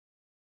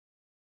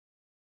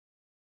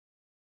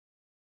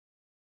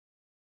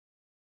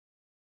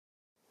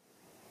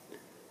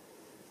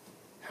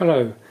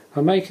Hello,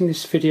 I'm making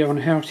this video on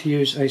how to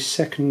use a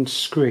second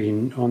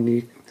screen on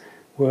the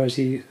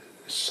Wersi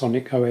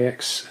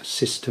OAX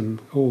system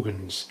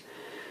organs.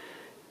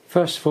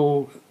 First of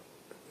all,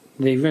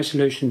 the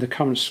resolution of the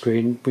current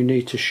screen we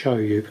need to show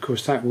you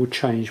because that will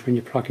change when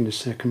you plug in the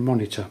second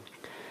monitor.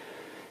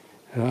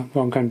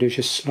 What I'm going to do is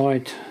just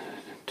slide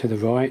to the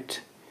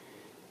right,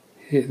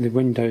 hit the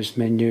Windows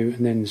menu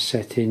and then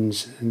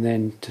settings and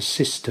then to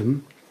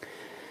system,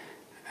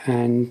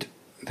 and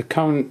the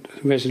current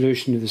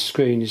resolution of the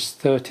screen is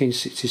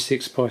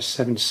 1366 by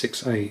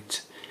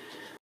 768.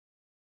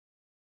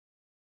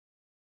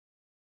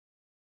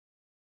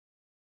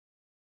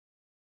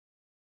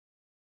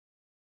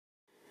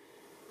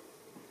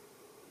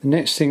 The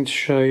next thing to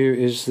show you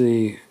is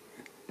the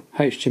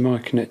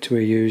HDMI connector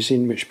we're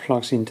using, which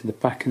plugs into the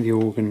back of the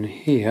organ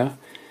here.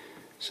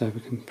 So we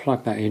can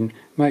plug that in.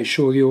 Make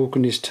sure the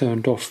organ is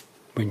turned off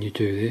when you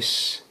do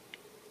this.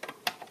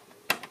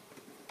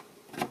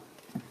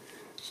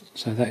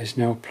 So that is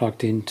now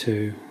plugged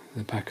into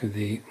the back of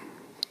the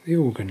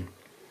organ.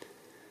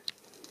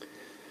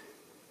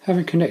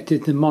 Having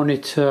connected the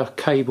monitor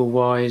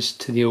cable-wise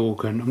to the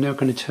organ, I'm now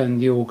going to turn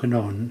the organ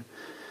on,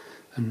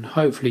 and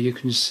hopefully you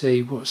can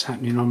see what's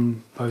happening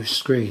on both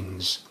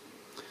screens.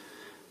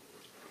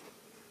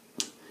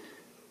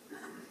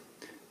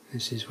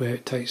 This is where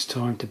it takes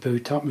time to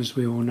boot up, as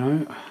we all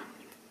know.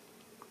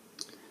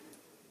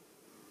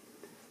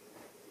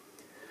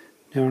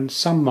 Now on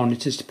some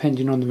monitors,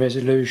 depending on the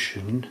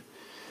resolution,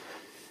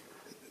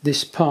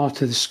 this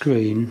part of the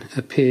screen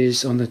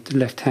appears on the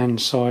left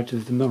hand side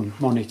of the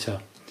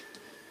monitor.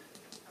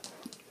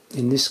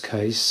 In this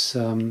case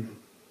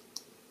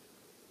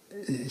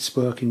it's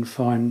working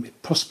fine,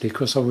 possibly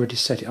because I already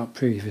set it up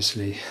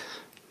previously.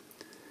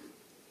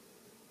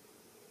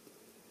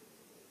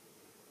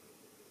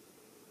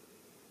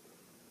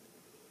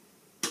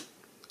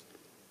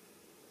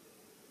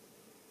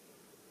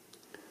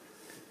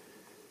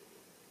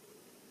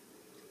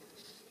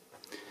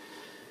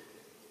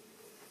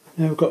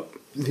 Now we've got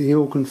the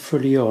organ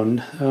fully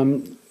on.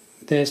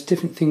 There's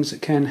different things that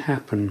can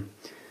happen.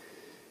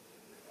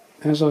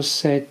 As I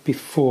said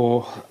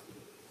before,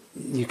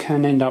 you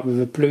can end up with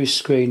a blue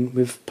screen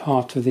with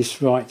part of this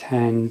right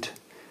hand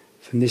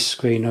from this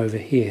screen over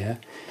here.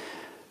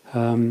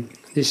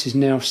 This is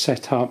now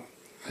set up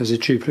as a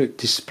duplicate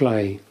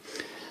display.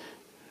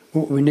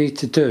 What we need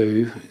to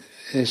do,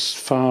 as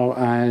far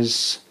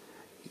as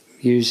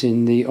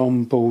using the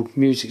onboard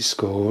music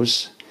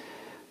scores,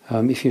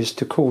 if you was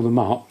to call them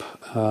up,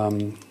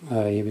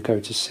 here we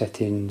go to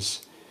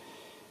settings,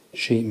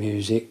 sheet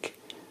music,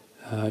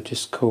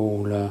 just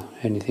call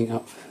anything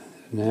up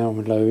now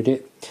and load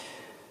it,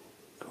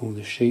 call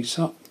the sheets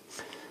up.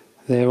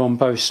 They're on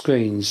both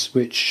screens,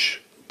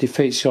 which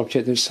defeats the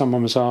object that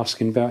someone was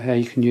asking about how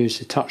you can use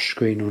the touch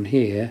screen on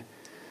here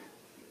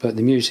but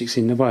the music's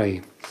in the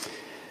way.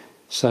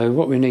 So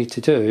what we need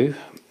to do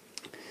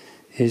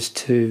is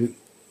to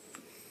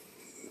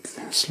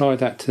slide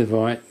that to the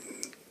right,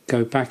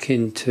 go back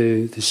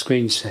into the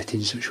screen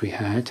settings which we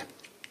had,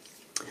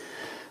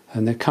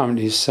 and they're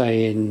currently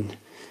saying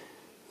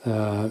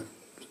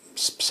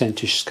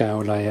percentage scale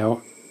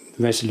layout,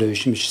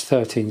 resolution which is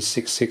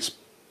 1366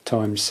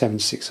 times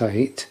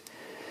 768,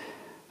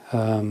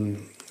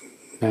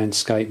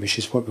 landscape which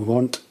is what we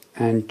want,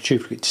 and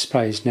duplicate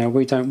displays. Now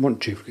we don't want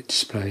duplicate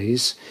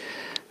displays.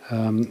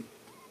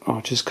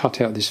 I'll just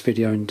cut out this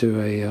video and do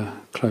a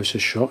closer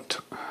shot.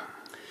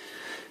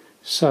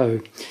 So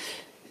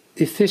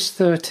if this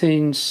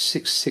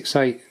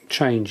 13668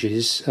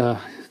 changes to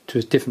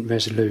a different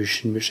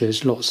resolution, which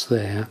there's lots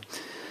there,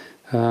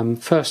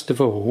 first of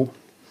all,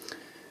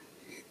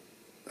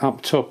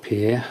 up top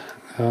here,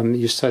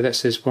 you say that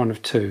says 1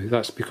 of 2.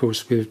 That's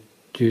because we're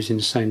using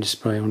the same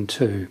display on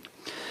 2.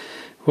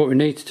 What we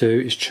need to do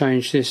is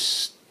change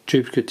this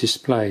duplicate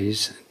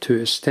displays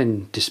to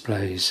extend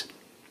displays,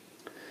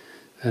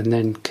 and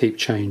then keep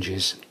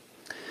changes.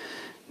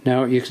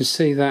 Now you can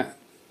see that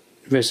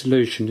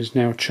resolution has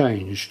now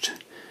changed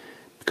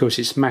because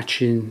it's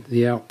matching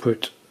the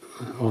output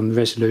on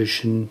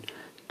resolution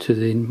to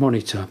the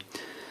monitor.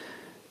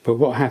 But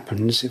what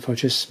happens if I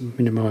just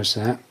minimise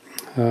that,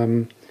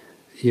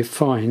 you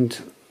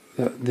find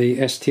that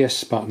the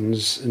STS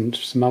buttons and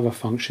some other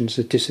functions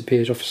have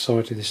disappeared off the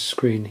side of this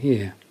screen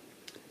here.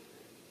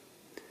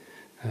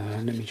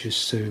 Let me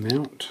just zoom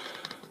out.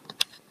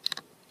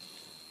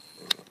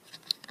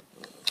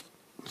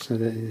 So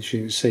that, as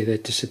you can see,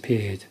 they've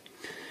disappeared.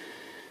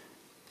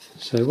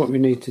 So what we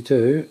need to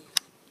do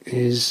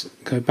is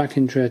go back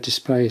into our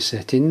display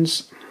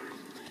settings.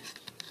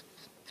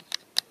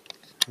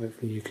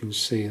 Hopefully you can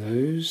see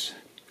those.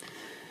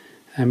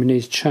 And we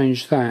need to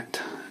change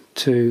that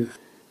to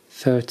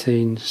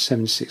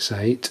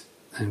 13768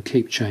 and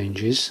keep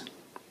changes.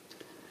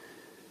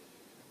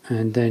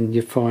 And then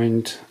you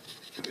find,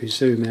 if we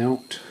zoom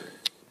out,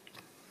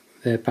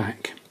 they're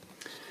back.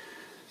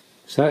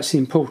 So that's the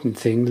important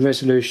thing. The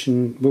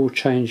resolution will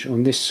change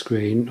on this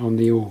screen on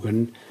the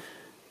organ,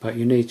 but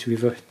you need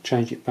to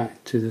change it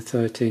back to the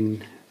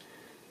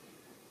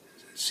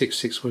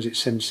 1366, was it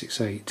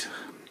 768?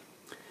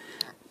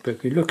 But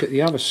if we look at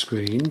the other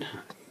screen,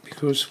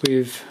 because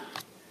we've,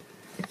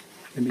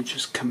 let me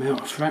just come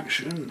out a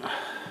fraction,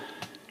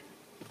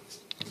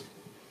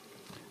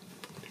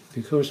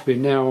 because we're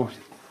now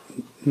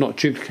not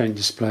duplicating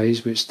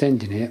displays, we're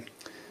extending it,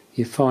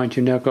 you find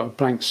you've now got a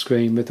blank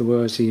screen with the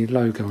Wersi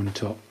logo on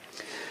top.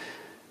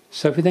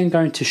 So if we then go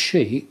into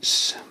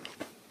sheets,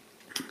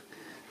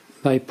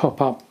 they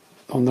pop up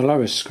on the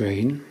lower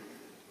screen.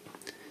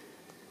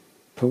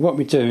 But what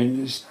we're doing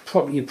is,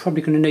 you're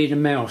probably going to need a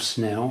mouse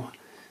now,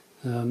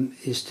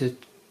 is to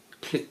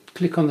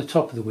click on the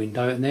top of the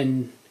window and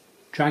then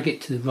drag it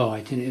to the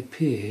right, and it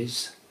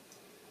appears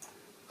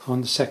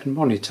on the second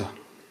monitor.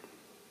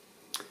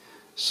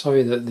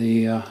 Sorry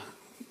that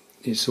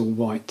it's all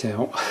whited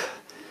out,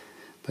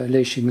 but at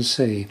least you can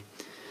see.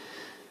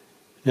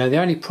 Now the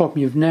only problem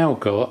you've now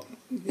got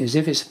is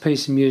if it's a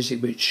piece of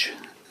music which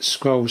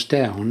scrolls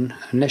down,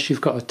 unless you've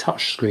got a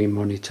touch screen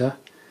monitor,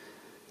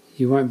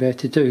 you won't be able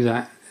to do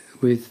that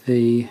with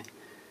the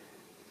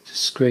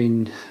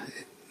screen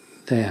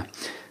there,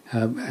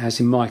 as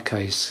in my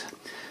case.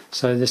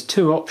 So there's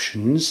two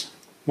options.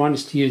 One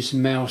is to use the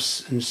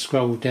mouse and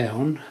scroll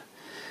down.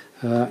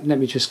 Let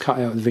me just cut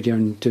out the video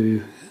and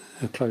do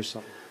a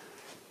close-up.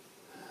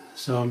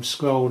 So I'm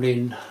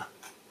scrolling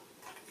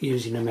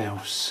using a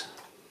mouse.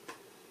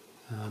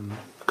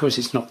 Because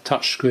it's not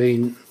touch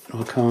screen,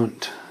 I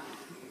can't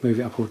move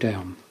it up or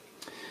down.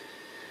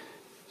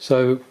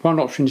 So one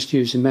option is to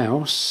use a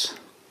mouse.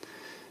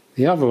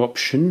 The other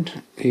option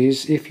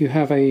is if you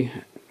have a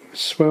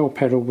swell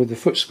pedal with the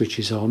foot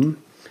switches on,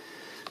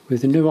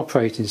 with the new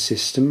operating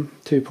system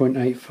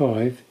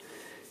 2.85,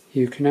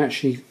 you can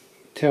actually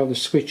tell the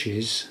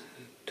switches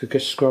to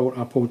just scroll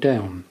up or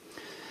down.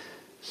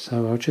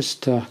 So I'll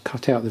just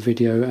cut out the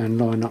video and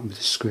line up with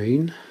the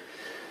screen.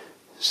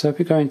 So if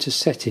we go into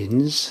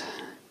settings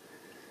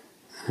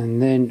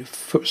and then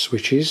foot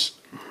switches,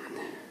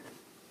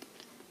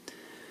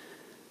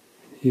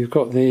 you've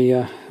got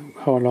the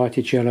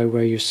highlighted yellow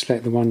where you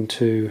select the 1,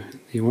 2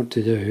 you want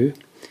to do.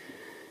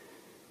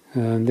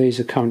 These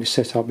are currently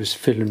set up as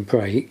fill and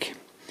break.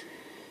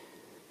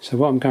 So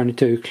what I'm going to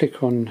do,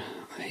 click on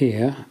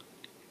here,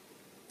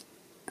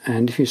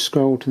 and if you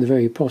scroll to the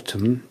very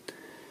bottom,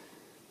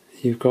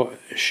 you've got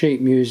sheet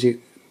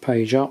music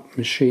page up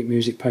and sheet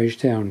music page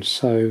down.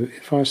 So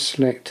if I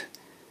select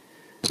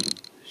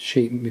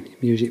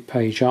sheet music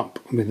page up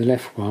with the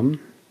left one,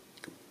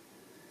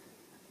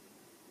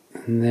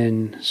 and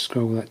then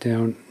scroll that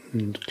down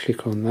and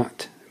click on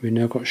that, we've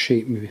now got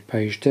sheet music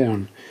page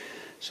down.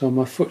 So on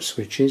my foot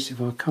switches, if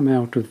I come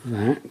out of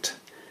that,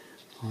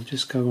 I'll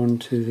just go on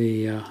to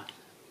the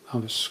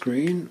other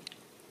screen.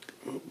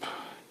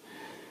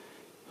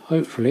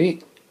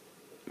 Hopefully,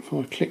 if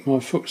I click my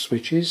foot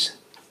switches,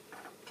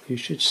 you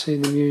should see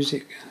the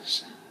music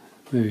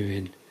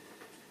moving.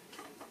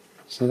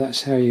 So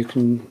that's how you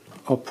can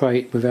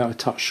operate without a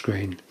touch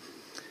screen.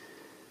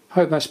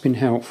 Hope that's been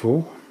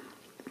helpful.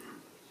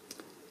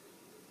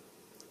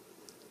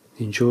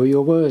 Enjoy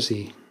your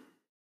Wersi.